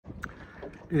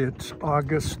It's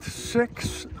August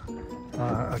 6th,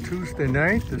 a Tuesday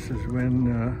night. This is when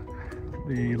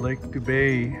the Lake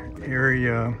DuBay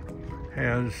area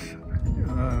has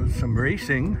some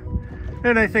racing,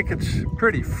 and I think it's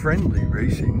pretty friendly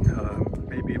racing,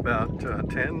 maybe about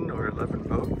 10 or 11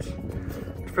 boats.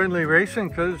 It's friendly racing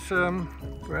because,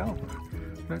 well,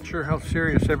 not sure how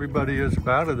serious everybody is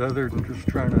about it other than just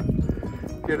trying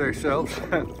to get ourselves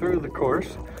through the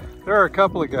course. There are a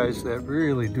couple of guys that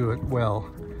really do it well,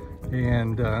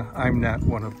 and I'm not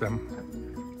one of them.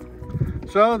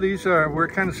 So we're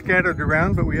kind of scattered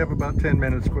around, but we have about 10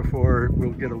 minutes before we'll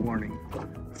get a warning.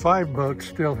 5 boats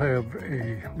still have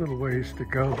a little ways to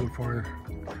go before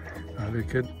they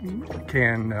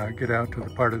can get out to the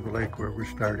part of the lake where we're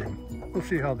starting. We'll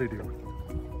see how they do.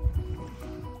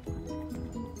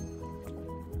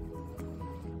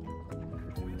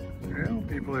 Well,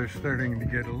 people are starting to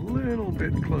get a little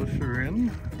bit closer in.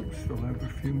 We still have a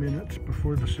few minutes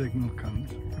before the signal comes.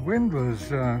 The wind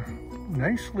was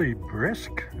nicely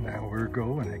brisk an hour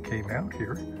ago when I came out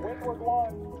here. Windward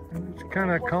 1. And it's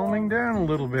kind of calming down a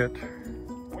little bit.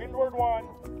 Windward 1.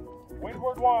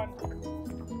 Windward 1.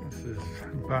 This is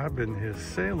Bob in his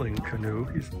sailing canoe.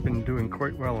 He's been doing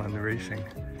quite well on the racing.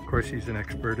 Of course, he's an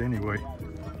expert anyway.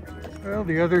 Well,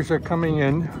 the others are coming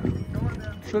in.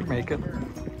 Should make it.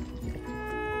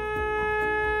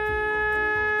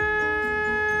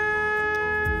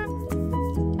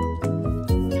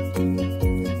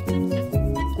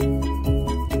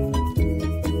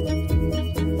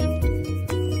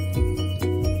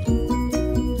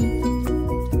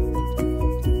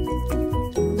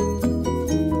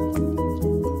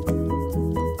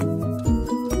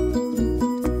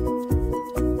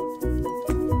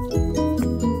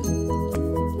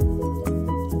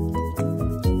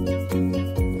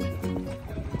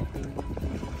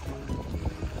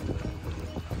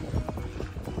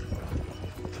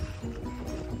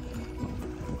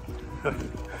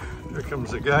 There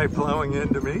comes a guy plowing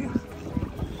into me.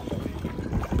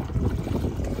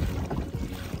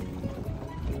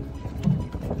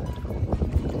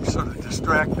 I'm sort of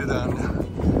distracted on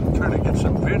trying to get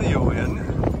some video in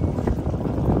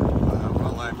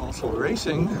while I'm also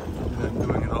racing. I'm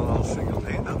doing it all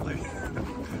single-handedly.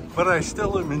 But I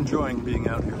still am enjoying being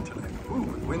out here tonight. Ooh,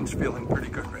 the wind's feeling pretty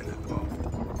good right at the moment.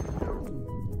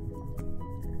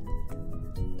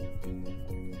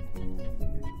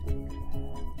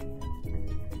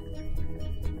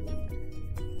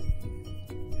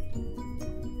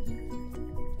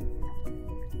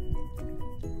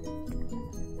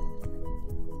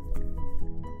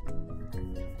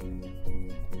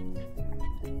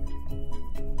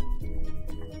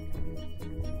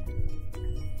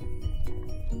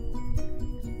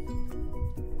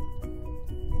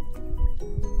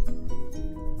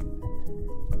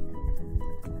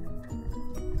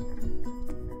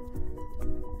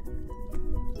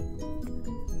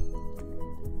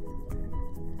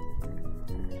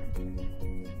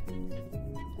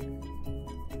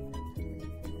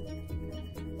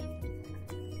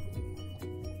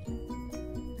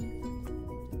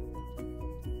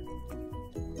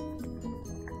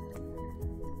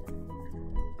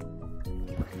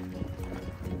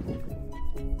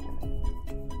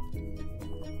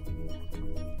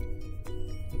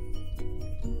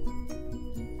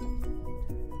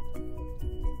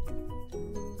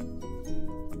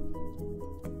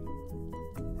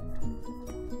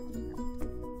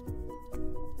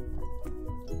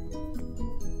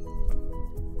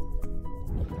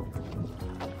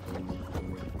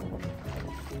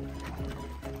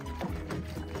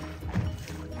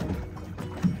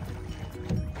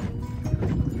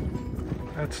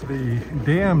 That's the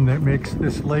dam that makes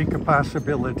this lake a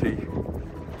possibility.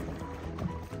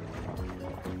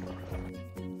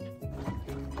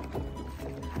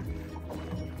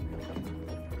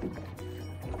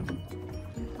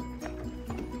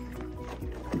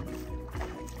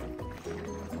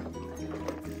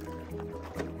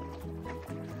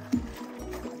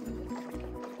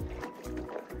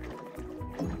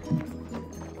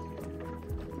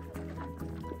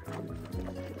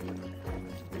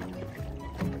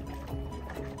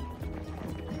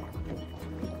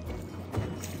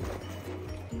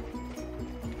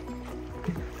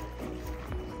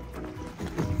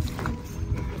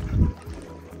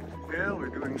 Well, we're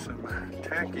doing some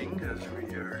tacking as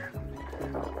we are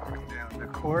going down the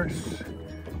course.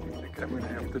 I think I'm going to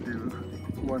have to do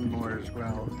one more as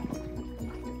well.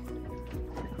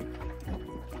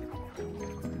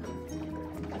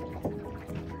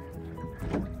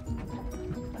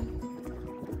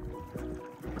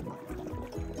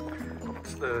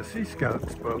 It's the Sea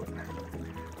Scouts boat.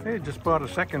 Hey, just bought a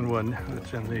second one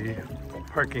that's in the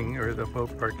parking or the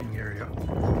boat parking area.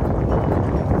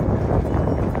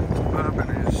 Bob and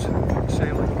his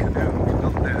sailing canoe. He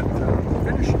built that,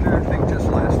 finished everything just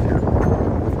last year.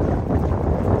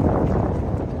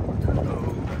 So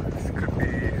this could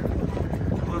be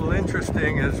a little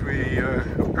interesting as we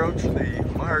approach the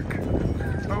mark.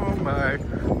 Oh my,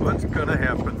 what's gonna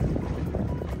happen?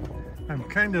 I'm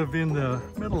kind of in the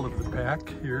middle of the pack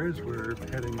here as we're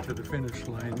heading to the finish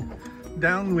line.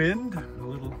 Downwind, a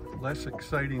little less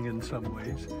exciting in some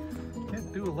ways.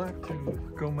 Can't do a lot to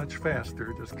go much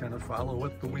faster, just kind of follow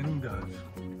what the wind does.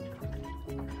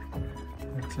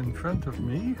 That's in front of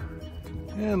me,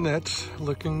 and that's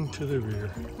looking to the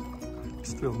rear.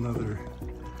 Still another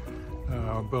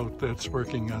boat that's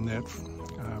working on that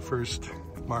first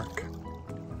mark.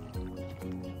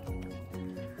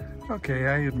 Okay,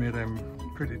 I admit I'm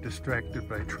pretty distracted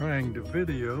by trying to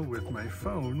video with my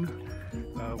phone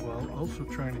while also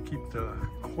trying to keep the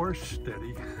course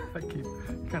steady. I keep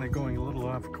kind of going a little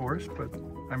off course, but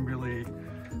I'm really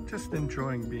just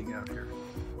enjoying being out here.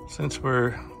 Since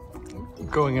we're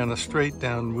going on a straight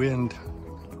downwind,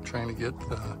 trying to get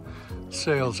the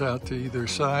sails out to either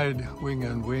side, wing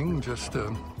on wing, just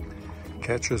to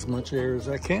catch as much air as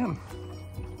I can.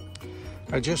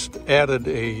 I just added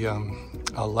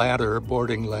a ladder, a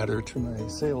boarding ladder to my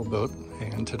sailboat,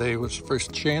 and today was the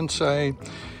first chance I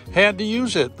had to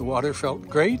use it. The water felt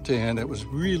great, and it was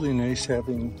really nice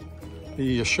having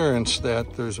the assurance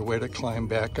that there's a way to climb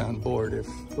back on board if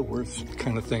the worst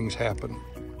kind of things happen.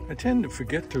 I tend to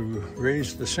forget to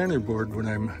raise the centerboard when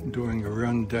I'm doing a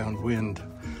run downwind.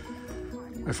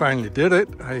 I finally did it.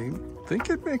 I think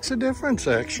it makes a difference,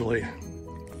 actually.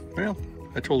 Well,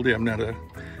 I told you I'm not a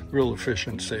real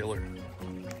efficient sailor.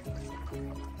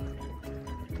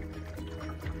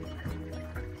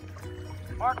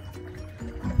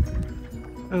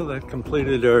 Well, that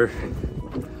completed our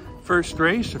first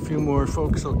race. A few more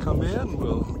folks will come in.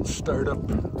 We'll start up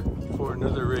for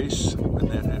another race when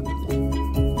that happens.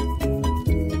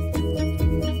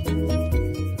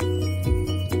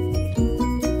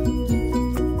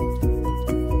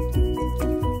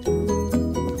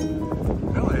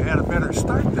 Well, I had a better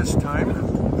start this time.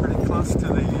 Pretty close to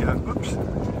the, oops,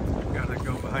 gotta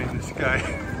go behind this guy.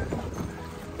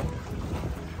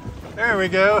 There we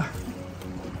go.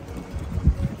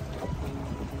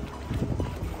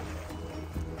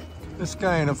 This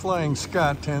guy in a Flying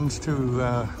Scot tends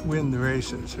to win the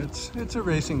races. It's a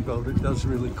racing boat. It does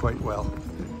really quite well.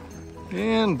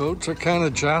 And boats are kind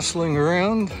of jostling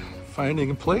around,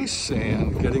 finding a place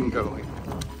and getting going.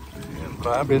 And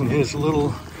Bob in his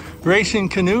little racing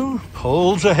canoe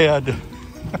pulls ahead.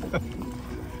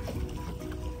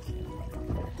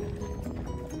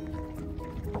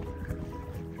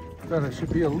 Thought I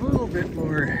should be a little bit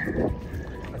more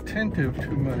attentive to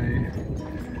my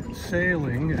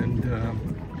sailing and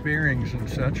bearings and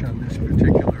such on this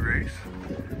particular race.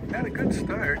 Had a good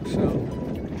start, so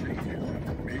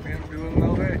maybe I'm doing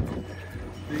all right.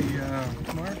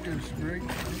 The mark is right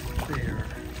there.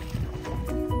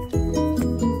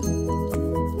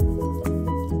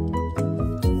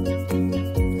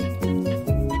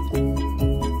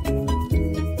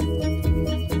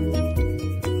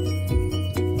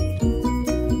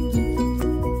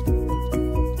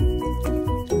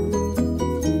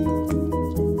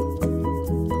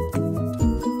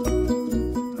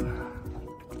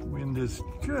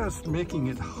 Just making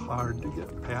it hard to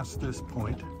get past this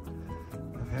point.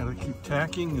 I've had to keep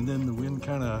tacking, and then the wind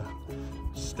kind of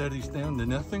steadies down to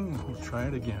nothing. We'll try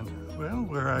it again. Well,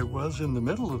 where I was in the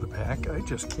middle of the pack, I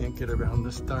just can't get around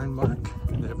this darn mark,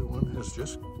 and everyone has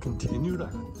just continued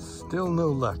on. Still no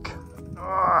luck.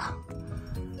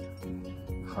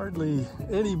 Hardly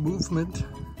any movement,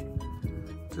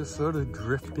 just sort of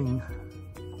drifting.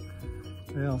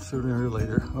 Well, sooner or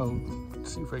later, I'll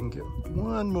see if I can get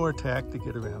one more tack to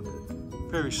get around it.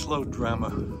 Very slow drama.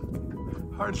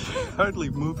 Hardly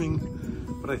moving,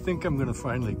 but I think I'm gonna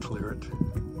finally clear it.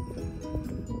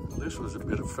 Well, this was a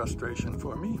bit of frustration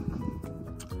for me.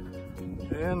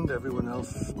 And everyone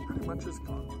else pretty much is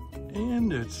gone.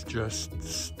 And it's just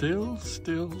still.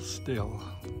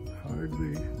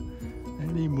 Hardly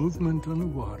any movement on the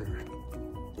water.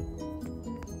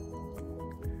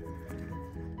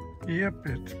 Yep,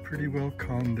 it's pretty well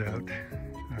calmed out.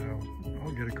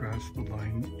 I'll get across the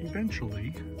line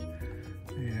eventually,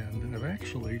 and I've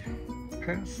actually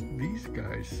passed these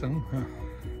guys somehow.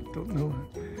 Don't know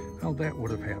how that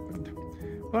would have happened.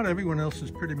 But everyone else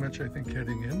is pretty much, I think,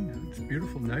 heading in. It's a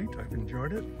beautiful night. I've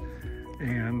enjoyed it,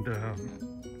 and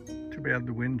too bad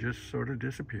the wind just sort of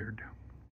disappeared.